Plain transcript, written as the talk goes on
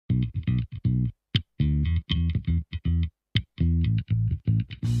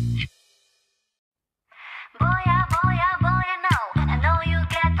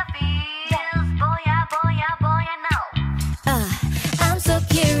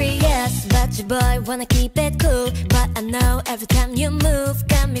Boy, wanna keep it cool, but I know every time you move,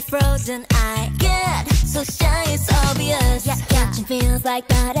 got me frozen. I get so shy, it's obvious. Yeah, catching feels like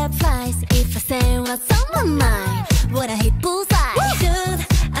butterflies. If I say what's on my mind, what I hit bullseye. Dude,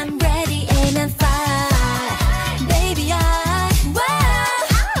 I'm ready, aim and fire. Baby, I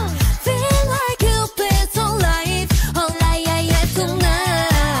wow, feel like Cupid's on life, yeah, yeah,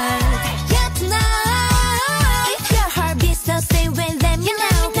 tonight. Yeah, tonight. If your heart beats so stay with them, you know.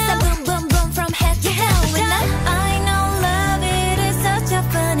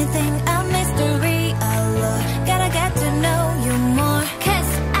 Anything, a mystery, oh Lord. Gotta get to know you more.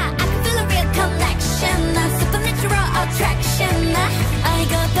 Cause I can feel a real connection, a supernatural attraction. I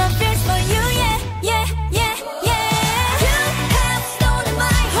got the feels for you, yeah, yeah, yeah, yeah. You have stolen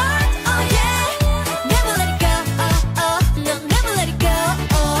my heart, oh yeah. Never let it go, oh, oh, no, never let it go,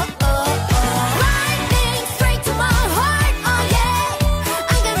 oh, oh, oh. Lightning straight to my heart, oh yeah.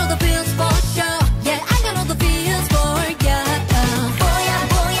 I got all the feels for sure, yeah, I got all the feels for you.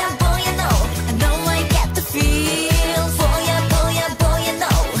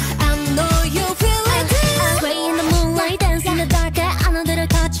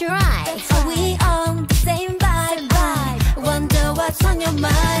 On your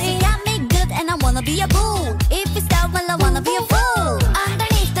mind, got me good and I wanna be a fool. If it's down, well I wanna be a fool.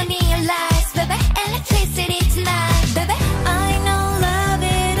 Underneath the neon lights, baby, electricity tonight, baby. I know love,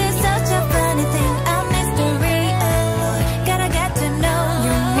 it is such a funny thing, a mystery, oh. Gotta get to know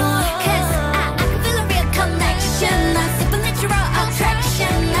you more. Cause I can feel a real connection, a supernatural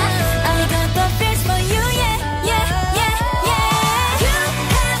attraction. I got the feels for you, yeah, yeah, yeah, yeah. You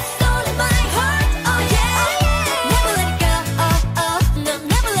have stolen my heart, oh yeah. Never let it go, oh. No,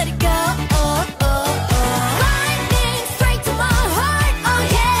 never let it go, oh, oh, oh. Lightning straight to my heart, oh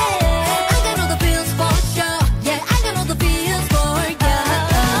yeah. I got all the feels for sure, yeah, I got all the feels for you.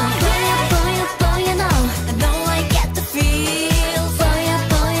 Boy, you know, I know I get the feels. Boy,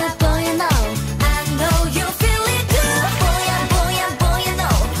 you know, I know you feel it too. Boy, you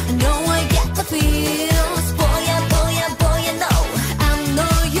know, I know I get the feels. Boy, you know, I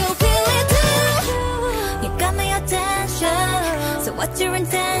know you feel it too. You got my attention, so what's your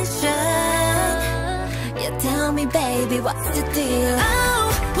intention? Yeah, tell me, baby, what's the deal? Oh,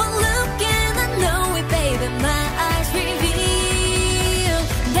 well, look and I know it, baby. My eyes reveal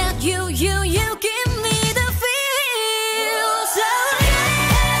that you give me the feels. Oh, yeah,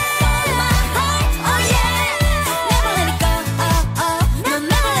 on my heart, oh yeah. Never let it go, oh, oh. No,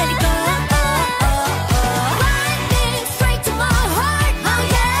 never let it go, oh, oh, oh. Lightning straight to my heart, oh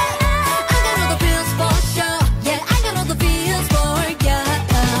yeah. I got all the feels for sure, yeah, I got all the feels for you.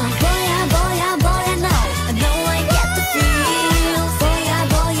 Boy, I know I get the feels. Boy, I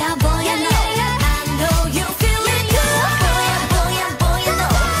know I know you feel it too. Boy, I know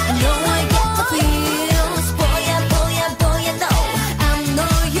I know I get the feels. Boy, I know I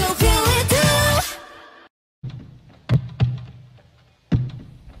know you feel it too.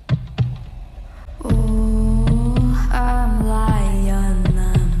 Oh, I'm lion,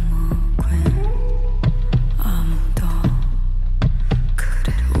 I'm queen. 아무도 그래.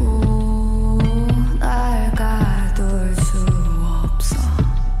 오, 날 가둘 수 없어.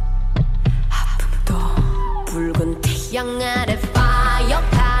 아픔도 붉은 태양 아래 fire,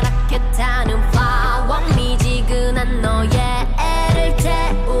 파랗게 타는 flower. 미지근한 너의 애를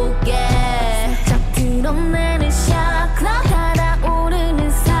태우게. 슬쩍 드러내는 샤크라,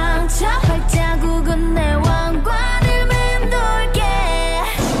 달아오르는 상처. 발자국은 내 왕관을 맴돌게.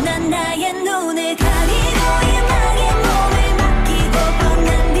 난 나의 눈을 가리고 음악에 몸을 맡기고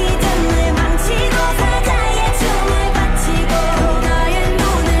뻔한 리듬을 망치고 사자의 춤을 바치고 나의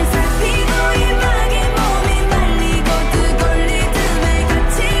눈을 살피고 음악에 몸이 말리고 뜨거운 리듬을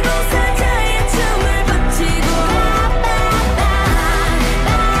갖추고 사자의 춤을 바치고.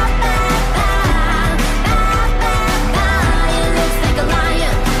 It looks like a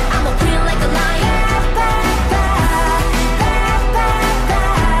lion, I'm a queen like a lion.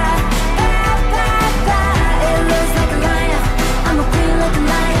 It looks like a lion, I'm a queen like a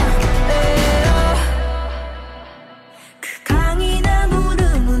lion. 그 강인한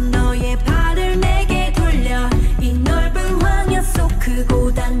울음은 너의 발을 내게 돌려. 이 넓은 황야 속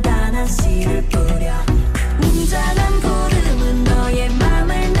크고 단단한 씨를 뿌려. 그 웅장한 구름은 너의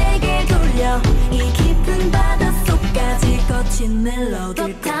맘을 내게 돌려. 이 깊은 바다 속까지 거친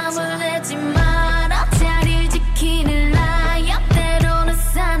멜로디를 뻗어. 내지 마라, 자리를 지키는 라이언. 때로는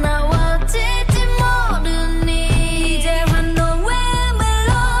사나워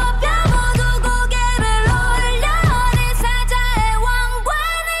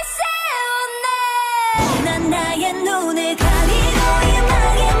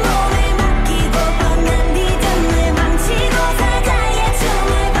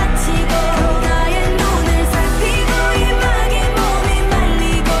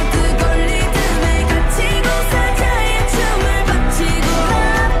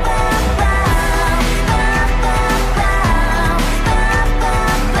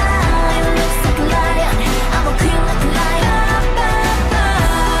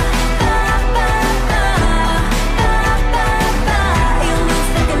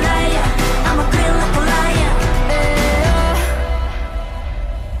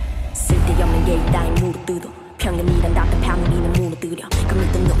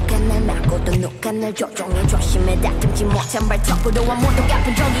조종해 조심해 다듬지 못한 발톱으로 아무도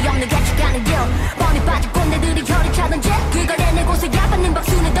갚은 적이 없는 같이 가는 길 뻔히 빠진 꼰대들이 혈이 차던지 그걸 해내고서 야받는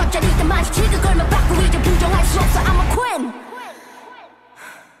박수는 덧자리가 마주치 그걸만 받고 이제 부정할 수 없어 I'm a queen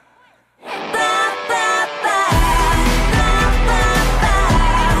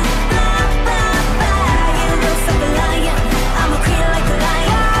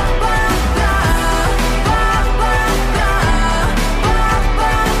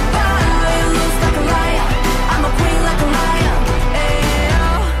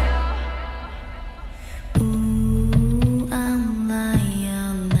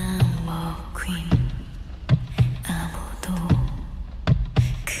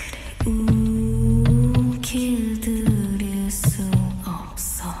길들일 수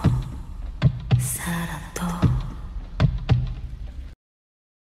없어 살아도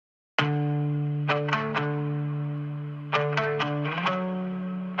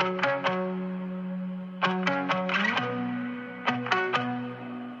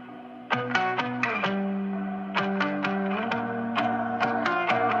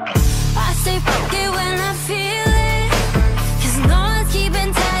I say fuck it when I feel it 'cause no one's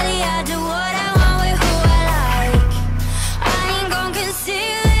keeping tally I do what I want with who I like I ain't gon'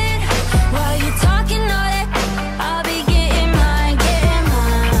 conceal it while you talking all that I'll be getting mine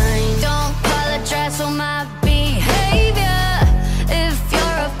don't apologize for my behavior if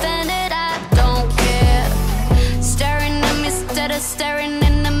you're offended I don't care staring at me instead of staring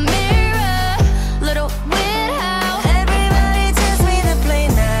in the mirror little weird how everybody tells me to play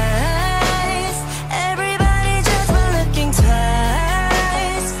nice everybody just been looking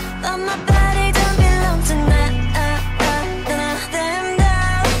twice but my body don't belong to none of them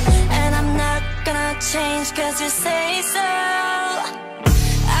down and I'm not gonna change 'cause you say so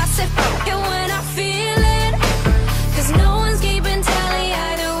I say fuck it when I feel it 'cause no one's keeping tally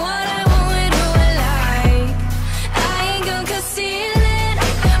I do what I want with who I like I ain't gonna conceal it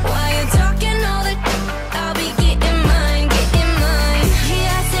while you're talking all that I'll be getting mine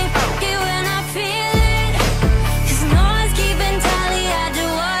yeah I say fuck it when I feel it 'cause no one's keeping tally I do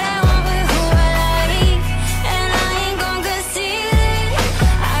what I want with who I like and I ain't gonna conceal it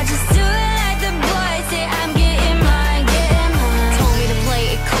I just do it like the boys say I'm getting mine told me to play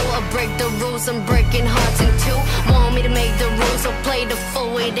it cool or break the rules I'm breaking hearts in two want me to make the rules or play the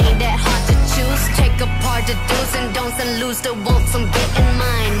fool it ain't that hard to choose take apart the do's and don'ts and lose the wants I'm getting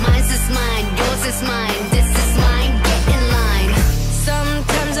mine mine's is mine yours is mine this is mine get in line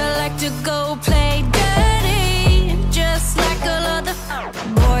sometimes I like to go play dirty just like all other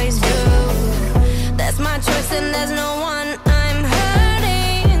boys do that's my choice and there's no one I'm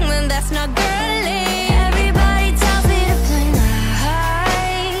hurting and that's not girly everybody tells me to play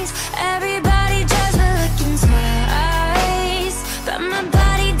nice everybody just been looking twice but my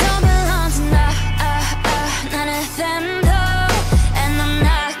body don't belong to none of them though and I'm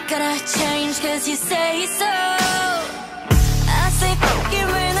not gonna change 'cause you say so